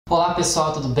Olá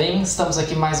pessoal, tudo bem? Estamos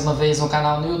aqui mais uma vez no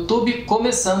canal no YouTube,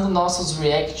 começando nossos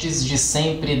reacts de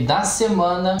sempre da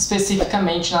semana,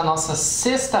 especificamente na nossa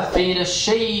sexta-feira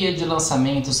cheia de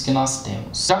lançamentos que nós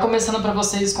temos. Já começando para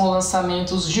vocês com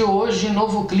lançamentos de hoje,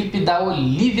 novo clipe da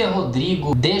Olivia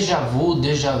Rodrigo, Deja vu,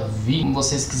 como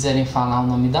vocês quiserem falar o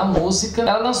nome da música.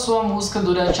 Ela lançou a música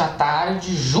durante a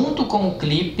tarde, junto com o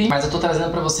clipe, mas eu tô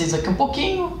trazendo para vocês aqui um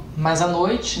pouquinho mais à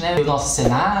noite, né? O nosso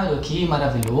cenário aqui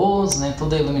maravilhoso, né?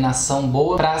 Toda a iluminação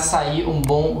boa para sair um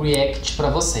bom react para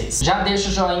vocês. Já deixa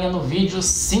o joinha no vídeo,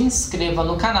 se inscreva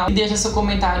no canal e deixa seu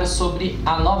comentário sobre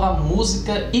a nova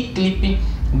música e clipe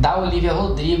da Olivia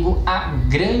Rodrigo, a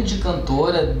grande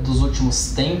cantora dos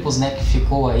últimos tempos, né? Que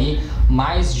ficou aí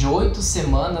mais de 8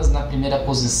 semanas na primeira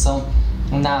posição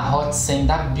na Hot 100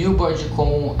 da Billboard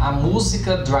com a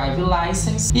música Drive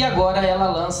License, e agora ela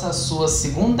lança a sua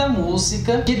segunda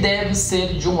música, que deve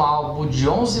ser de um álbum de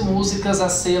 11 músicas a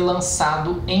ser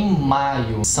lançado em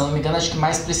maio. Se não me engano, acho que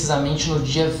mais precisamente no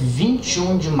dia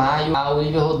 21 de maio, a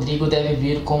Olivia Rodrigo deve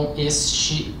vir com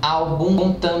este álbum,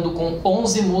 contando com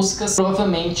 11 músicas,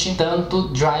 provavelmente tanto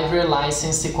Driver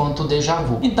License quanto Deja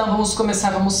vu. Então vamos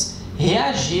começar, vamos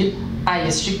reagir a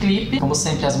este clipe, como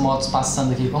sempre as motos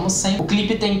passando aqui como sempre. O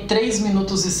clipe tem 3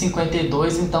 minutos e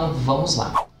 52, então vamos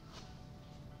lá.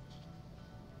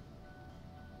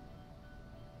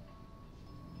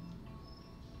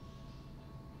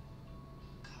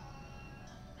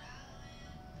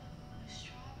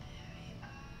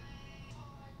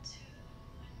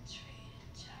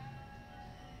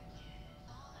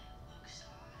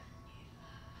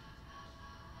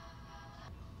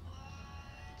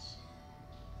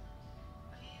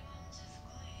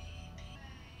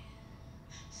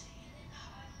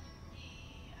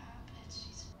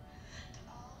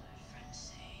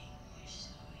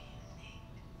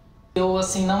 Eu,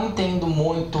 assim, não entendo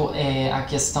muito a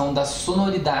questão da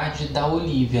sonoridade da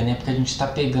Olivia, né? Porque a gente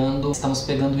estamos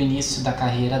pegando o início da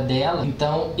carreira dela.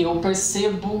 Então eu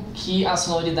percebo que a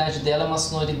sonoridade dela é uma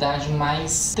sonoridade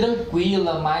mais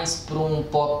tranquila, mais para um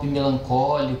pop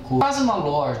melancólico, quase uma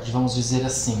Lorde, vamos dizer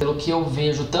assim. Pelo que eu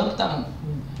vejo tanto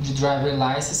de Driver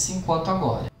License quanto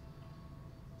agora.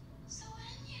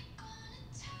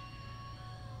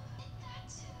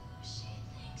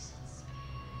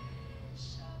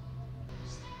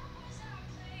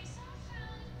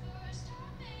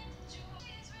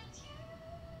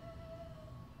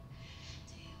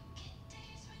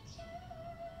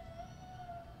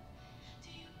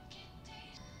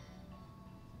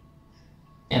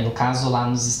 No caso lá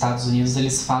nos Estados Unidos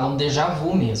eles falam déjà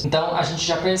vu mesmo. Então a gente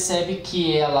já percebe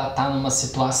que ela tá numa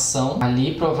situação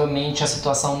ali, provavelmente a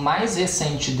situação mais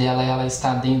recente dela, ela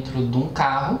está dentro de um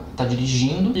carro, tá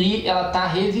dirigindo, e ela tá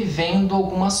revivendo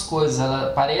algumas coisas.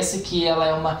 Parece que ela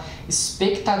é uma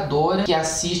espectadora que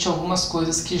assiste algumas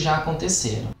coisas que já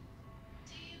aconteceram.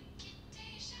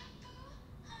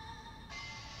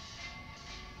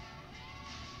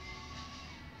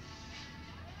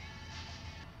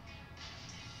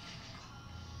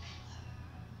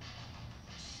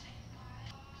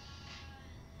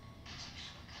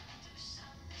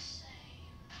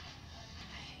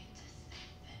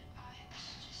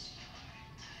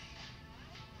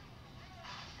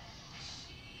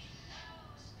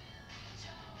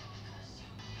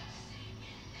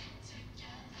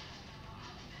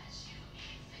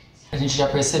 A gente já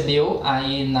percebeu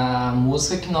aí na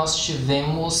música que nós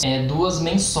tivemos duas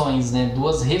menções, né,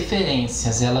 duas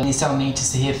referências. Ela inicialmente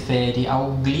se refere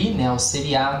ao Glee, né, ao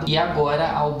seriado, e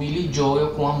agora ao Billy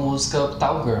Joel com a música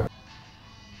Uptown Girl.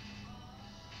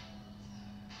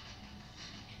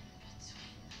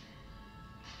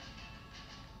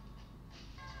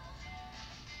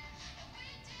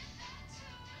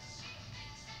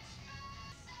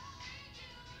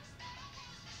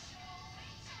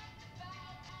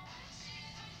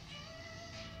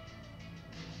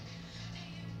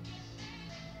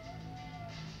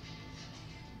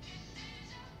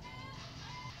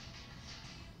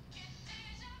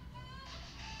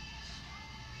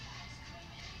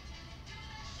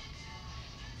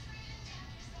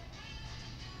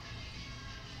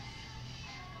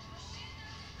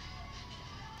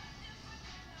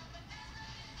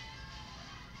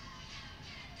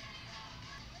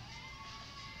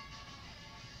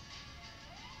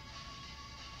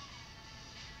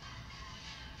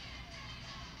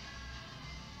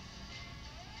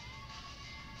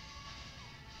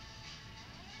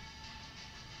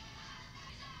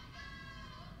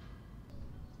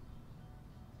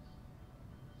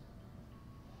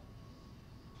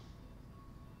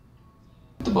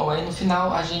 Muito bom, aí no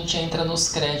final a gente entra nos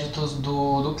créditos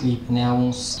do clipe, né?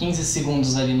 Uns 15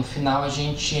 segundos ali no final a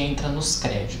gente entra nos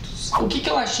créditos. O que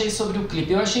eu achei sobre o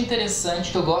clipe? Eu achei interessante,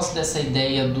 que eu gosto dessa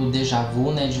ideia do déjà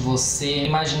vu, né? De você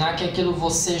imaginar que aquilo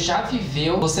você já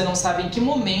viveu, você não sabe em que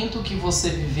momento que você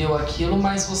viveu aquilo,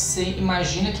 mas você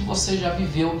imagina que você já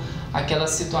viveu aquela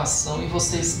situação e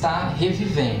você está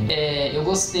revivendo. Eu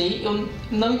gostei, eu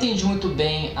não entendi muito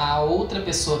bem a outra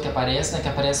pessoa que aparece, né? Que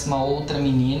aparece uma outra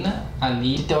menina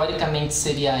ali, que teoricamente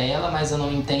seria ela, mas eu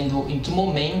não entendo em que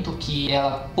momento que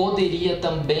ela poderia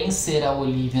também ser a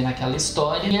Olivia naquela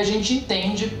história. E a gente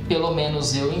entende, pelo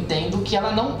menos eu entendo, que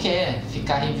ela não quer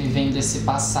ficar revivendo esse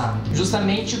passado.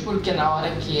 Justamente porque na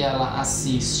hora que ela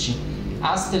assiste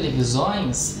às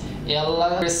televisões,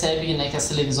 ela percebe, né, que as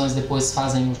televisões depois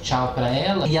fazem um tchau pra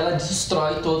ela e ela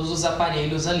destrói todos os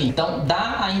aparelhos ali. Então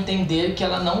dá a entender que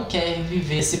ela não quer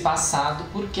reviver esse passado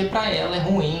porque pra ela é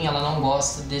ruim, ela não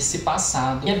gosta desse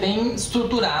passado. E é bem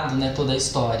estruturado, né, toda a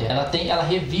história. Ela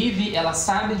revive, ela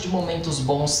sabe de momentos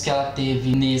bons que ela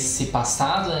teve nesse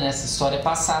passado, né, nessa história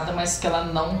passada, mas que ela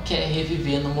não quer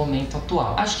reviver no momento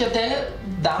atual. Acho que até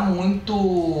dá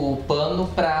muito pano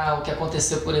pra o que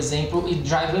aconteceu, por exemplo, em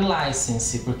Driver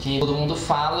License, porque todo mundo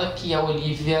fala que a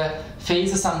Olivia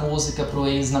fez essa música pro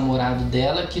ex-namorado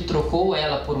dela, que trocou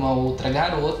ela por uma outra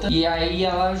garota, e aí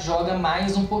ela joga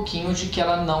mais um pouquinho de que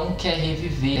ela não quer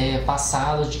reviver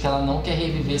passado, de que ela não quer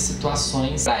reviver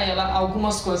situações. Pra ela,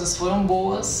 algumas coisas foram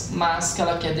boas, mas que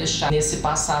ela quer deixar nesse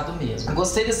passado mesmo.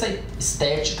 Gostei dessa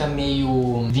estética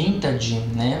meio vintage,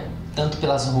 né? Tanto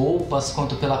pelas roupas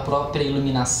quanto pela própria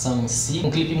iluminação em si. Um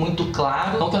clipe muito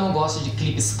claro, não que eu não gosto de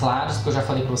clipes claros, porque eu já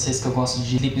falei pra vocês que eu gosto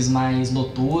de clipes mais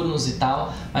noturnos e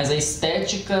tal, mas a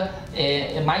estética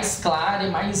é mais clara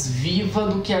e mais viva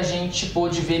do que a gente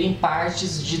pôde ver em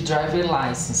partes de Driver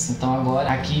License. Então agora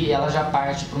aqui ela já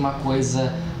parte pra uma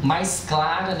coisa mais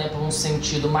clara, né, por um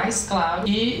sentido mais claro,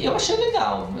 e eu achei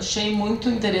legal, achei muito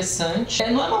interessante.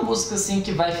 Não é uma música assim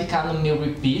que vai ficar no meu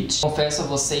repeat. Confesso a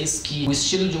vocês que o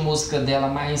estilo de música dela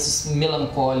mais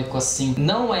melancólico assim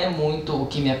não é muito o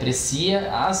que me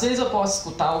aprecia. Às vezes eu posso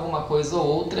escutar alguma coisa ou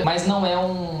outra, mas não é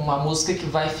uma música que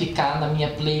vai ficar na minha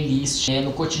playlist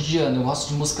no cotidiano. Eu gosto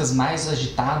de músicas mais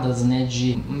agitadas, né,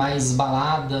 de mais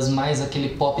baladas, mais aquele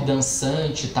pop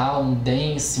dançante e tal, um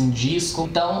dance, um disco.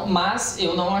 Então, mas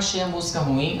eu não achei a música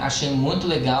ruim, achei muito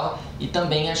legal e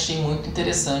também achei muito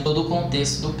interessante todo o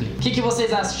contexto do clipe. O que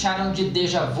vocês acharam de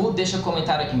Deja Vu? Deixa um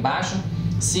comentário aqui embaixo.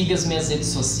 Siga as minhas redes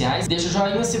sociais, deixa o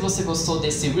joinha se você gostou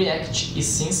desse react e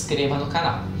se inscreva no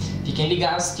canal. Fiquem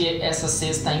ligados que essa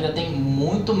sexta ainda tem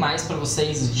muito mais para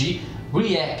vocês de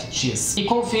reacts. E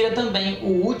confira também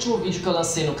o último vídeo que eu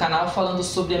lancei no canal falando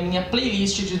sobre a minha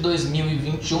playlist de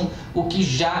 2021, o que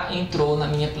já entrou na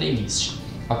minha playlist.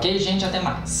 Ok, gente? Até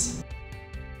mais!